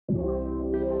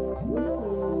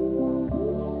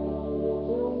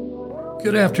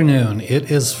Good afternoon.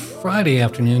 It is Friday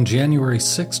afternoon, January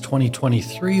 6,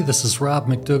 2023. This is Rob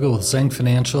McDougall with Zeng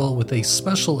Financial with a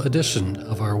special edition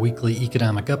of our weekly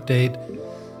economic update.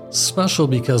 Special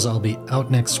because I'll be out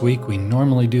next week. We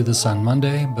normally do this on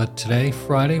Monday, but today,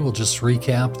 Friday, we'll just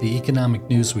recap the economic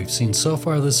news we've seen so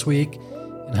far this week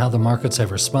and how the markets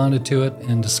have responded to it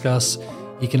and discuss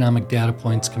economic data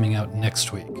points coming out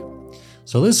next week.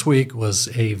 So this week was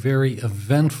a very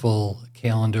eventful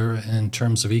calendar in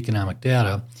terms of economic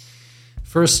data.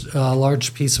 First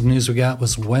large piece of news we got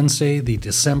was Wednesday, the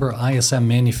December ISM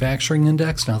Manufacturing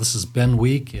Index. Now this has been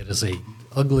weak. It is a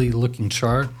ugly looking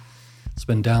chart. It's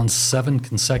been down 7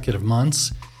 consecutive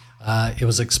months. It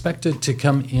was expected to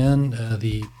come in,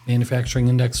 the manufacturing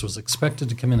index was expected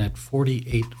to come in at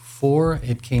 48.4.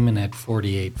 It came in at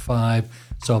 48.5,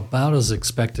 so about as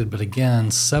expected, but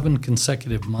again, 7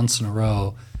 consecutive months in a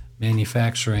row,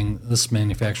 this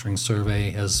manufacturing survey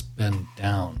has been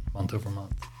down month over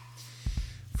month.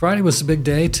 Friday was a big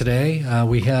day. Today,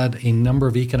 we had a number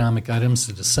of economic items.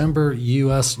 The December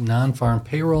U.S. non-farm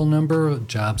payroll number,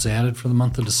 jobs added for the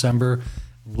month of December,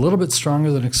 a little bit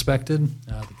stronger than expected.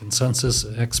 The consensus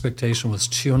expectation was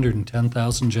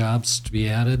 210,000 jobs to be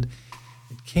added.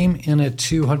 It came in at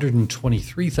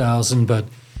 223,000, but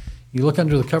you look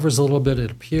under the covers a little bit,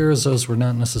 it appears those were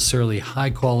not necessarily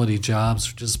high-quality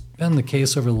jobs, which has been the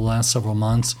case over the last several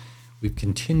months. We've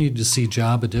continued to see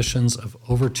job additions of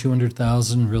over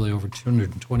 200,000, really over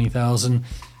 220,000,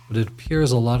 but it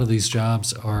appears a lot of these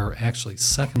jobs are actually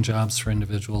second jobs for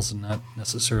individuals and not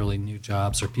necessarily new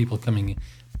jobs or people coming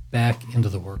back into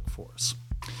the workforce.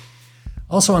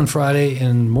 Also on Friday,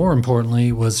 and more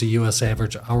importantly, was the U.S.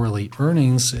 average hourly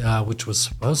earnings, which was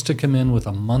supposed to come in with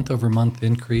a month-over-month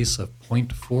increase of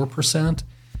 0.4%,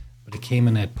 but it came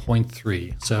in at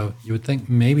 0.3%. So you would think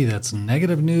maybe that's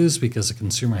negative news because the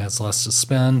consumer has less to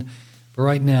spend. But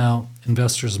right now,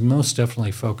 investors most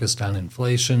definitely focused on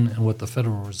inflation and what the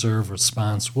Federal Reserve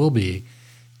response will be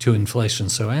to inflation.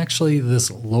 So actually,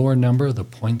 this lower number, the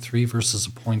 0.3 versus a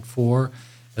 0.4,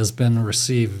 has been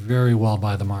received very well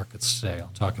by the markets today. I'll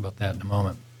talk about that in a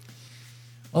moment.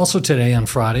 Also today on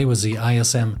Friday was the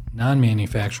ISM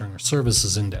Non-Manufacturing or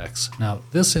Services Index. Now,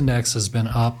 this index has been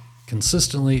up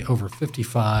consistently over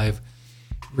 55,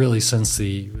 really since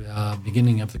the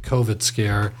beginning of the COVID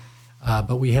scare,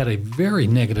 but we had a very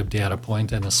negative data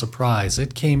point and a surprise.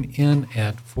 It came in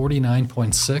at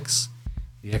 49.6.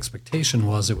 The expectation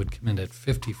was it would come in at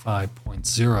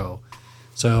 55.0.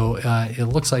 So it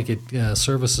looks like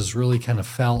services really kind of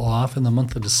fell off in the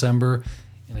month of December.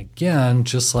 And again,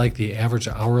 just like the average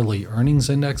hourly earnings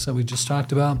index that we just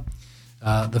talked about,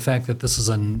 the fact that this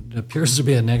appears to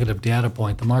be a negative data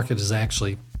point, the market is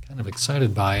actually kind of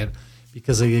excited by it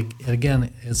because,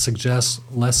 again, it suggests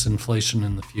less inflation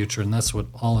in the future, and that's what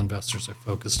all investors are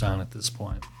focused on at this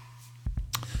point.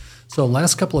 So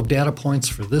last couple of data points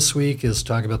for this week is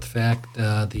talk about the fact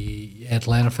the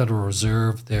Atlanta Federal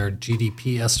Reserve, their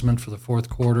GDP estimate for the fourth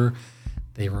quarter,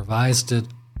 they revised it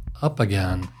up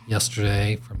again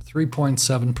yesterday from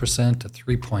 3.7% to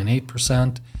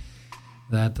 3.8%.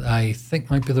 That I think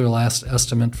might be their last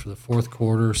estimate for the fourth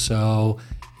quarter. So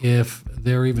if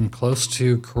they're even close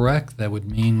to correct, that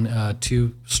would mean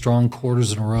 2 strong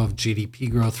quarters in a row of GDP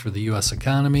growth for the U.S.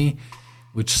 economy,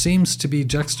 which seems to be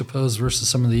juxtaposed versus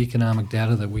some of the economic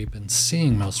data that we've been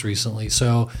seeing most recently.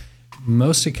 So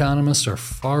most economists are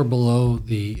far below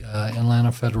the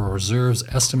Atlanta Federal Reserve's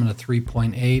estimate of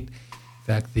 3.8. In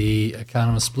fact, the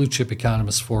blue chip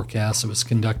economist forecast that was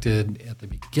conducted at the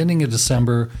beginning of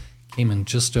December came in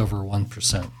just over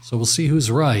 1%. So we'll see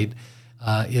who's right.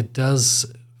 It does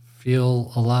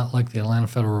feel a lot like the Atlanta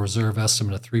Federal Reserve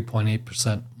estimate of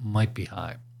 3.8% might be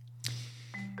high.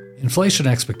 Inflation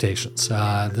expectations.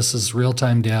 This is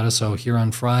real-time data, so here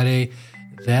on Friday,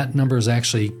 that number has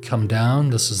actually come down.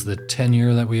 This is the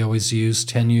 10-year that we always use,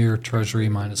 10-year Treasury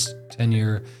minus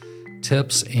 10-year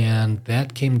tips, and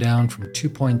that came down from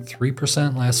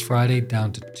 2.3% last Friday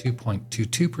down to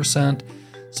 2.22%,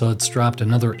 so it's dropped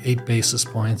another 8 basis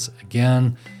points.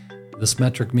 Again, this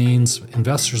metric means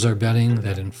investors are betting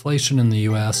that inflation in the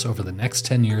U.S. over the next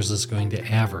 10 years is going to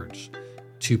average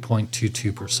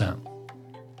 2.22%.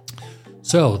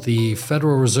 So the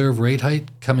Federal Reserve rate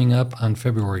hike coming up on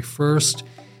February 1st,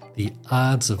 the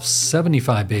odds of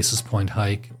 75 basis point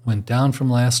hike went down from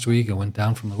last week. It went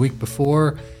down from the week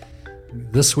before.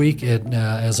 This week,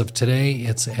 as of today,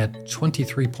 it's at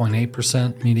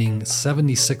 23.8%, meaning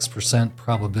 76%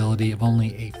 probability of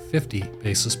only a 50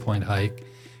 basis point hike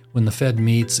when the Fed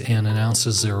meets and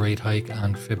announces their rate hike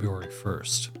on February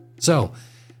 1st. So,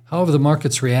 how have the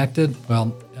markets reacted?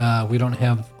 Well, we don't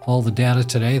have all the data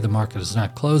today. The market is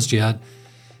not closed yet.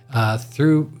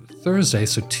 Through Thursday,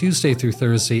 so Tuesday through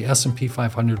Thursday, S&P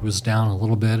 500 was down a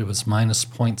little bit. It was minus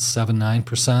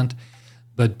 0.79%.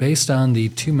 But based on the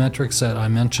two metrics that I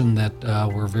mentioned that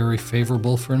were very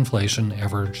favorable for inflation,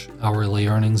 average hourly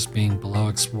earnings being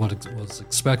below what was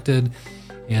expected,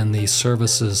 and the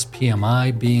services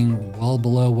PMI being well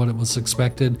below what it was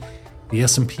expected, the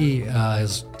S&P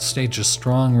has staged a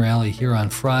strong rally here on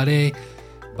Friday,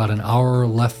 about an hour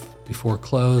left before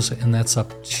close, and that's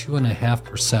up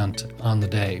 2.5% on the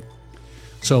day.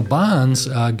 So bonds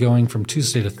going from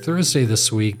Tuesday to Thursday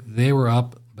this week, they were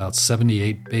up about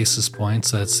 78 basis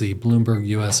points. That's the Bloomberg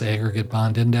U.S. Aggregate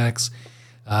Bond Index.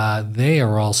 They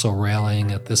are also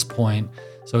rallying at this point.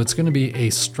 So it's going to be a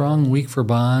strong week for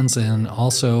bonds, and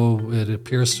also it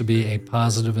appears to be a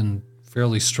positive and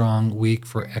fairly strong week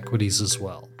for equities as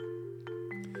well.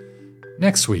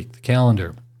 Next week, the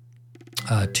calendar.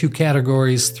 2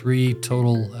 categories, 3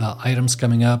 total items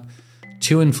coming up.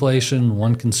 2 inflation,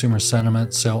 1 consumer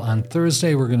sentiment. So on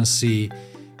Thursday, we're going to see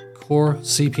core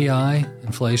CPI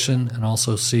inflation and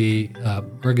also see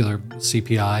regular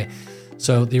CPI.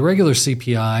 So the regular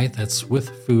CPI, that's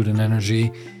with food and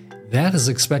energy, that is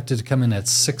expected to come in at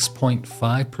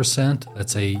 6.5%.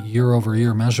 That's a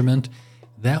year-over-year measurement.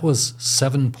 That was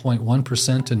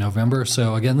 7.1% in November.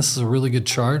 So again, this is a really good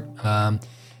chart.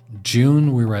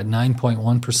 June, we were at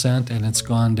 9.1%, and it's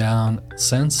gone down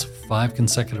since 5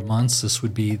 consecutive months. This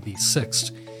would be the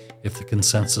 6th if the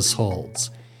consensus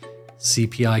holds.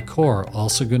 CPI core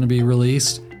also going to be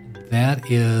released. That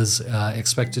is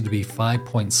expected to be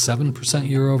 5.7%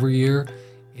 year over year.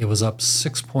 It was up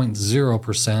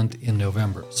 6.0% in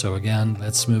November. So again,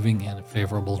 that's moving in a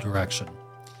favorable direction.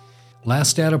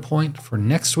 Last data point for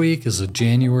next week is the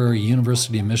January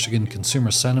University of Michigan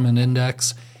Consumer Sentiment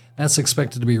Index. That's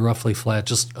expected to be roughly flat,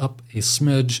 just up a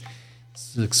smidge.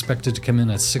 It's expected to come in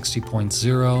at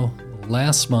 60.0.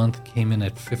 Last month came in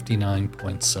at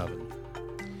 59.7.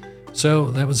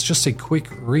 So that was just a quick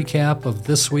recap of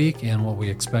this week and what we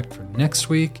expect for next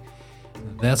week.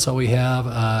 That's all we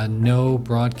have. No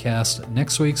broadcast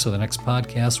next week, so the next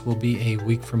podcast will be a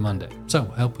week from Monday.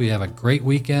 So I hope we have a great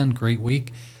weekend, great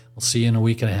week. We'll see you in a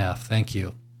week and a half. Thank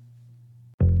you.